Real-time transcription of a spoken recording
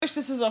wish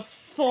this is a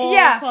full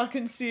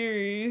fucking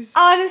series.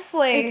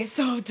 Honestly. It's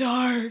so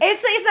dark.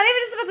 It's not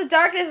even just about the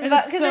darkness,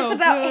 because it's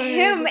about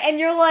him, and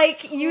you're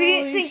like, you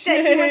didn't think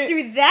that he went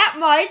through that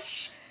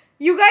much.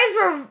 You guys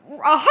were 100%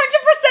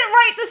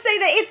 right to say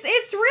that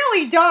it's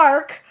really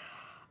dark.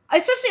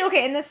 Especially,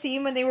 okay, in the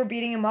scene when they were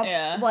beating him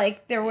up,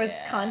 like, there was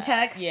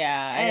context.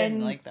 Yeah, I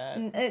didn't like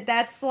that.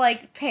 That's,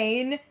 like,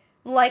 pain.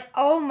 Like,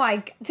 oh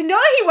my... To know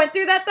that he went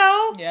through that,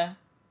 though... Yeah.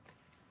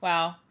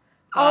 Wow.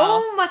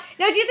 Oh my...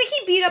 Now, do you think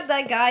he beat up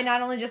that guy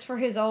not only just for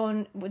his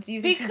own... Do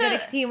you think he did it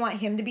because he didn't want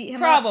him to beat him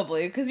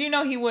Probably, because you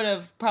know he would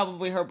have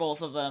probably hurt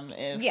both of them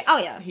if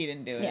he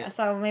didn't do it. Yeah,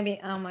 so maybe...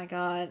 Oh my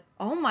god.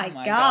 Oh my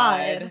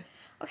god.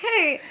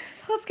 Okay,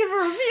 so let's give a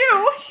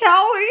review,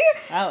 shall we?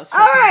 That was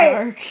fucking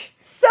dark.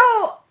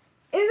 So,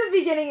 in the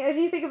beginning, if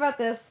you think about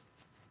this,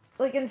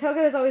 like, and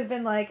Toga has always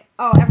been like,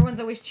 oh, everyone's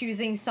always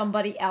choosing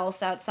somebody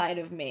else outside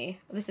of me.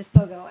 This is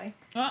still going.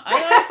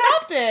 I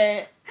stopped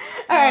it.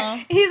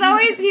 Alright. He's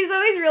always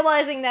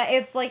realizing that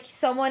it's like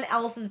someone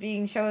else is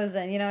being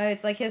chosen. You know,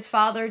 it's like his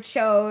father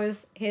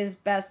chose his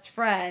best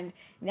friend.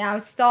 Now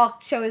Stalk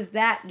chose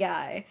that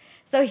guy.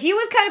 So he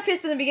was kind of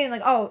pissed in the beginning,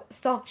 like, oh,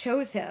 Stalk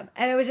chose him.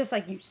 And it was just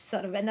like, you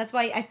son of a... And that's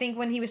why I think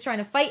when he was trying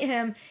to fight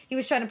him, he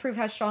was trying to prove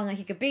how strong like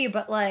he could be.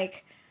 But,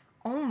 like,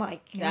 oh my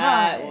god.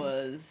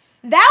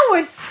 That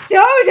was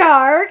so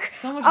dark.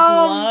 So much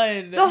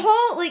blood. The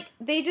whole, like,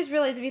 they just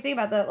realized, if you think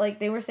about that, like,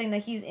 they were saying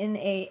that he's in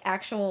a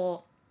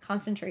actual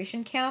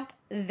concentration camp.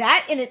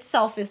 That in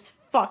itself is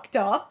fucked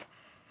up.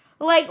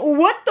 Like,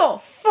 what the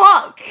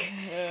fuck?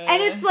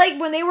 And it's like,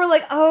 when they were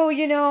like, oh,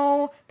 you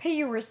know, pay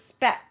your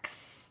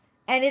respects.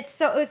 And it's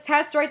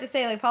Tat's right to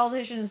say, like,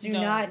 politicians do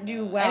not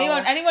do well.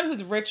 Anyone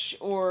who's rich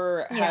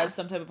or has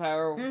some type of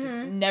power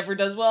never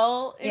does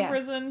well in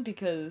prison,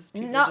 because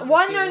people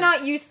they're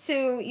not used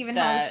to even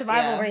having a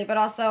survival rate, but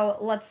also,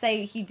 let's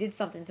say he did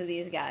something to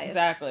these guys.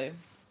 Exactly.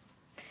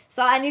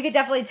 So, and you could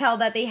definitely tell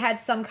that they had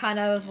some kind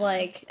of,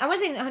 like, I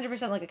wouldn't say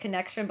 100% like a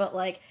connection, but,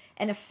 like,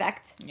 an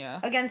effect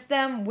against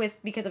them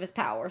because of his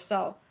power,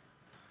 so...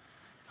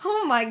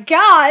 Oh my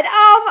god.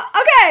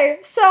 Okay.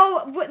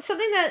 So,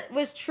 something that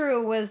was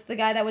true was the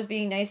guy that was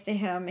being nice to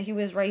him. He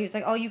was right. He was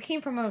like, oh, you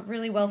came from a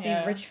really wealthy,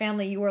 rich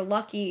family. You were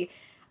lucky.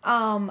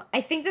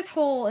 I think this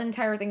whole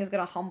entire thing is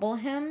going to humble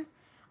him.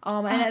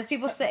 And as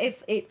people say,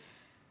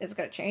 it's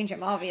going to change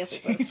him, obviously.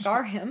 It's going to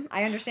scar him.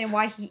 I understand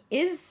why he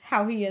is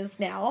how he is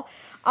now.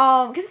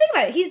 Because think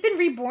about it. He's been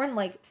reborn,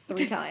 like,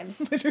 3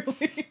 times.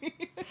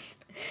 Literally.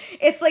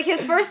 It's like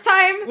his first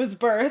time... was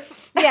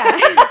birth. Yeah.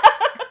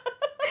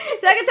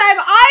 Second time,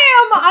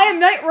 I am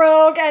Night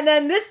Rogue, and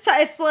then this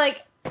time it's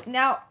like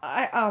now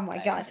oh my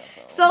god.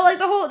 So like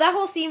that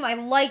whole scene I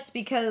liked,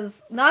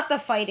 because not the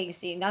fighting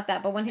scene, not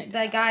that, but when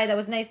that guy that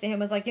was nice to him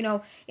was like, you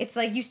know, it's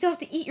like, you still have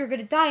to eat, you're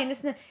gonna die, and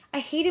this and that. I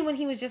hated when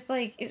he was just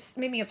like, it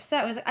made me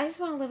upset. I was like, I just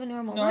want to live a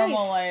normal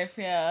life.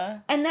 Yeah.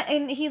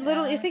 And he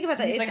literally think about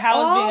that. It's like,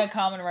 how is being a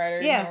common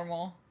writer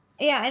normal?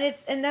 Yeah,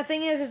 and the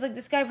thing is like,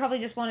 this guy probably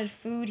just wanted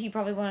food. He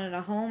probably wanted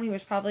a home. He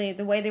was probably,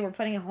 the way they were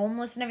putting him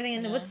homeless and everything.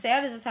 And what's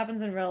sad is this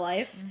happens in real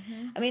life.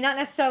 I mean, not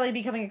necessarily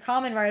becoming a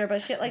common writer,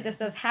 but shit like this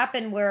does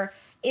happen, where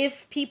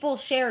if people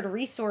shared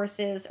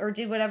resources or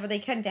did whatever they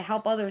can to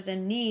help others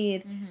in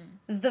need,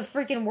 the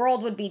freaking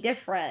world would be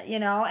different, you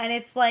know? And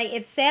it's like,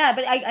 it's sad,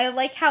 but I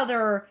like how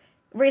they're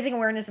raising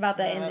awareness about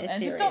that in this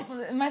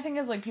series. My thing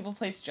is, like, people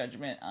place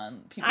judgment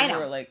on people who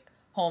are, like,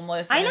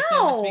 homeless. And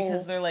assume it's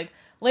because they're, like,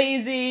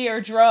 lazy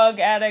or drug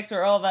addicts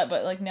or all that,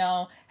 but, like,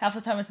 no, half the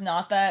time it's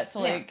not that.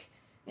 So, like,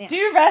 do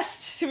your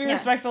best to be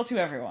respectful to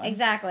everyone.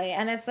 Exactly.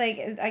 And it's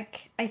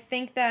like, I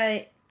think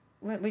that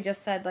what we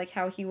just said, like,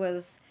 how he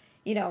was,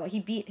 you know, he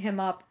beat him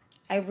up.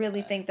 I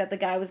really think that the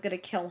guy was going to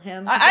kill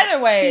him.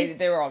 Either way,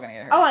 they were all going to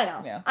get hurt. Oh, I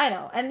know. Yeah. I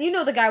know. And you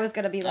know the guy was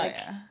going to be like,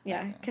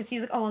 because he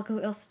was like, oh,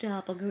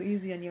 I'll go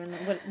easy on you. And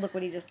look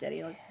what he just did.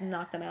 He, like,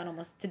 knocked him out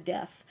almost to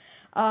death.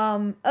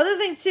 Other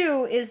thing,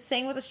 too, is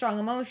saying with the strong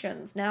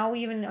emotions. Now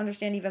we even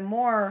understand even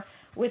more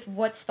with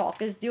what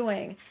Stalk is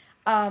doing.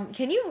 Can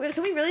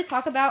we really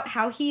talk about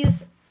how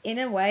he's, in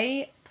a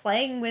way,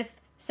 playing with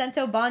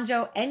Sento,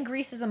 Banjo, and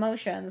Grease's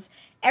emotions?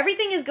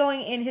 Everything is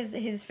going in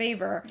his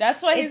favor.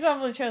 That's why he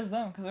probably chose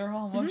them, because they're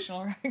all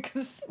emotional, right?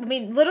 Cause... I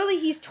mean, literally,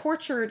 he's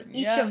tortured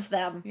each of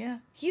them. Yeah,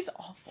 he's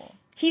awful.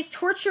 He's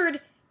tortured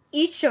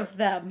each of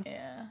them.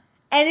 Yeah.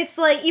 And it's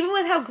like, even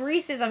with how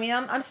Grease is, I mean,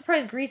 I'm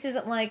surprised Grease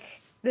isn't,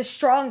 like, the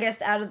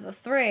strongest out of the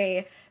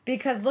 3,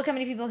 because look how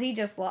many people he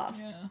just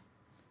lost. Yeah.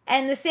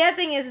 And the sad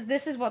thing is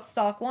this is what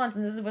Stalk wants,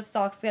 and this is what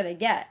Stalk's gonna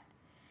get.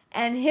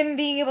 And him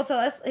being able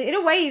to, in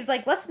a way, he's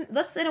like, let's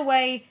in a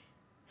way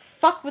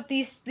fuck with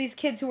these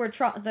kids who are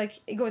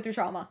going through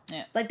trauma.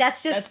 Yeah. Like,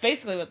 that's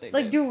basically what they do.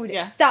 Like,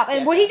 dude, stop.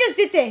 And what he just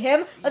did to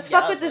him, let's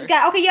fuck with this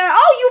guy. Okay,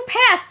 oh, you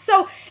passed.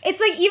 So it's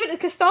like, even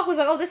because Stalk was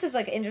like, oh, this is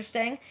like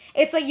interesting.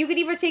 It's like, you could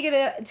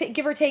either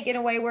give or take in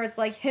a way where it's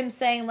like him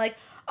saying like,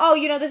 oh,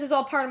 you know, this is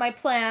all part of my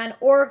plan,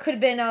 or it could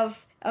have been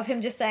of, of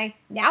him just saying,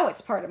 now it's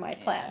part of my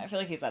plan. I feel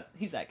like he's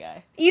that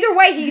guy. Either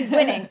way, he's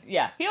winning.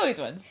 Yeah, he always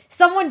wins.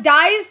 Someone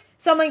dies,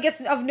 someone gets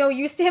of no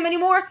use to him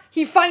anymore,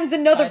 he finds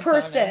another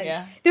person.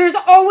 Yeah. There's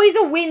always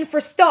a win for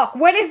Stark.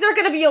 When is there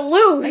going to be a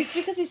lose? It's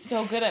because he's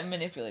so good at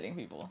manipulating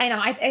people. I know.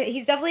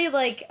 He's definitely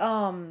like,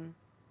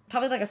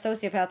 probably like a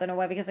sociopath in a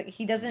way, because like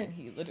he doesn't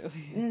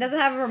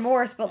have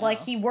remorse, but like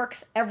he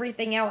works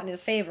everything out in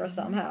his favor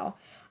somehow.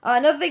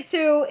 Another thing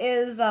too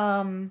is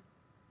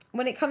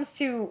when it comes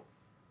to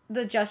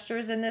the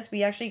gestures in this,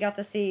 we actually got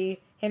to see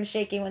him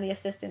shaking when the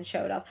assistant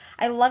showed up.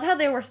 I love how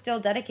they were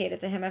still dedicated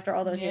to him after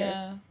all those years.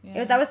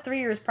 Yeah. That was 3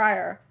 years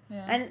prior.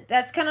 Yeah. And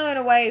that's kind of in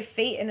a way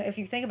fate, and if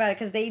you think about it,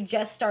 because they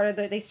just started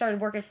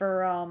working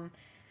for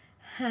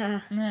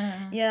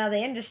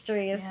the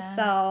industries. Yeah.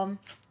 So,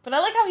 but I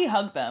like how he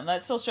hugged them.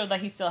 That still showed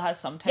that he still has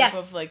some type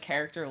of like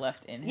character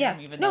left in him.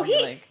 Even though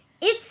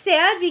it's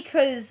sad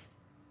because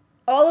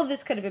all of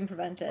this could have been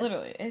prevented.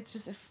 Literally, it's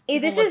just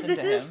this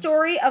is a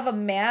story of a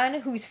man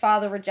whose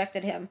father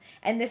rejected him,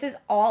 and this is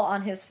all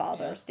on his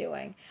father's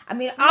doing. I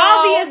mean,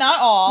 obviously,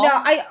 not all. No,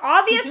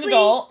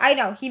 I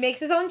know he makes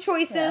his own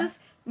choices,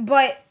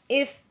 but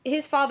if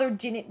his father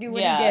didn't do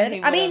what he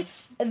did, I mean,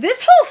 this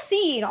whole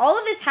scene, all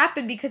of this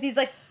happened because he's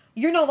like,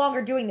 you're no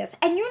longer doing this,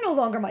 and you're no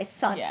longer my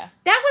son. Yeah.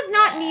 That was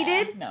not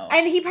needed. No.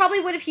 And he probably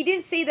would, if he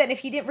didn't say that, if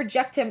he didn't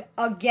reject him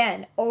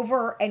again,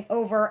 over and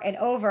over and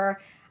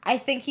over, I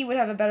think he would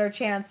have a better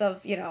chance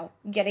of,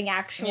 getting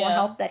actual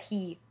help that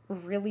he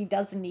really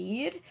does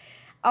need.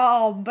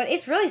 But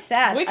it's really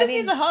sad. We just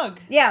needs a hug.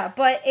 Yeah,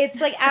 but it's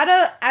like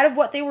out of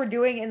what they were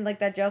doing in like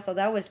that jail cell,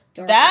 that was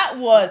dark. That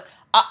was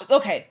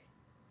okay.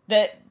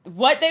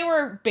 What they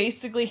were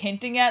basically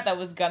hinting at that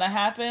was gonna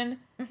happen.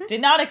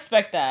 Did not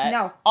expect that.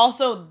 No.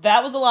 Also,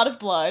 that was a lot of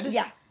blood.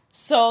 Yeah.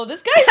 So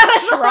this guy's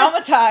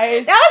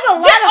traumatized. That was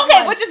a lot of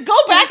blood. Okay, but just go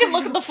back and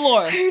look at the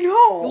floor. I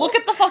know. Look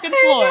at the fucking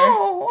floor. I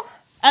know.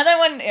 And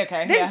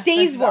then this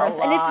day's worth,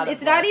 and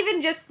it's not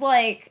even just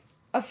like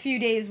a few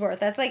days worth.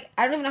 That's like,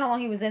 I don't even know how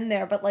long he was in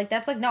there, but like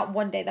that's like not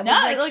one day. That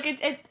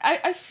was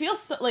I feel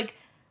so like.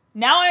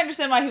 Now I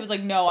understand why he was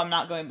like, no, I'm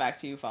not going back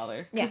to you,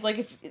 father. Because, like,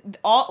 if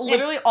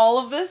literally all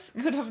of this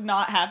could have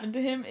not happened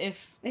to him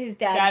if his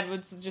dad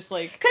was just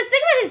like... Because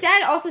think about his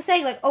dad also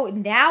saying, like, oh,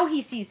 now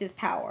he sees his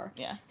power.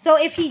 Yeah.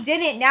 So if he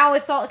didn't, now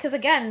it's all... Because,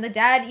 again, the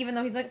dad, even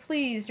though he's like,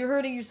 please, you're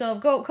hurting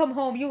yourself, come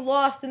home, you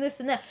lost, and this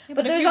and that. Yeah,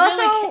 but there's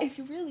also... if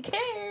you really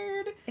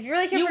cared...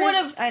 You would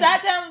have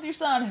sat down with your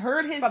son,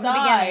 heard his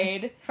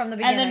side... From the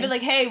beginning. And then be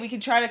like, hey, we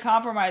could try to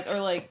compromise, or,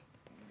 like,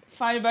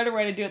 find a better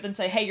way to do it than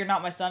say, hey, you're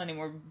not my son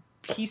anymore.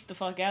 Peace the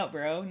fuck out,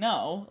 bro.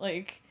 No,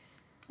 like...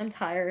 I'm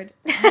tired.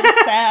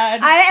 Sad.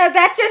 I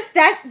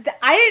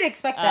didn't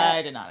expect that.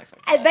 I did not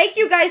expect that. Thank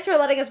you guys for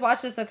letting us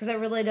watch this, though, because it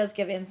really does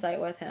give insight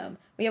with him.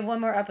 We have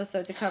one more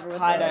episode to cover with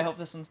God, I hope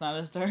this one's not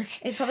as dark.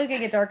 It's probably going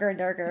to get darker and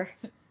darker.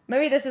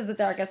 Maybe this is the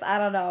darkest. I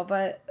don't know,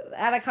 but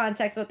out of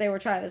context, what they were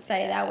trying to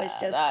say, that was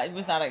just... It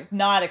was not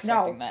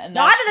expecting that. And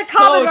not in a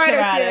Kamen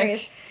Rider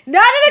series.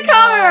 Not in a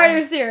Kamen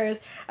Rider series.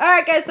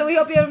 Alright, guys, so we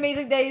hope you have an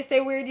amazing day. You stay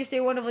weird, you stay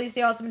wonderful, you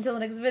stay awesome. Until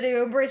the next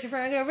video, embrace your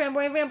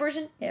fanboy and fan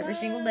version every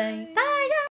single day. Bye!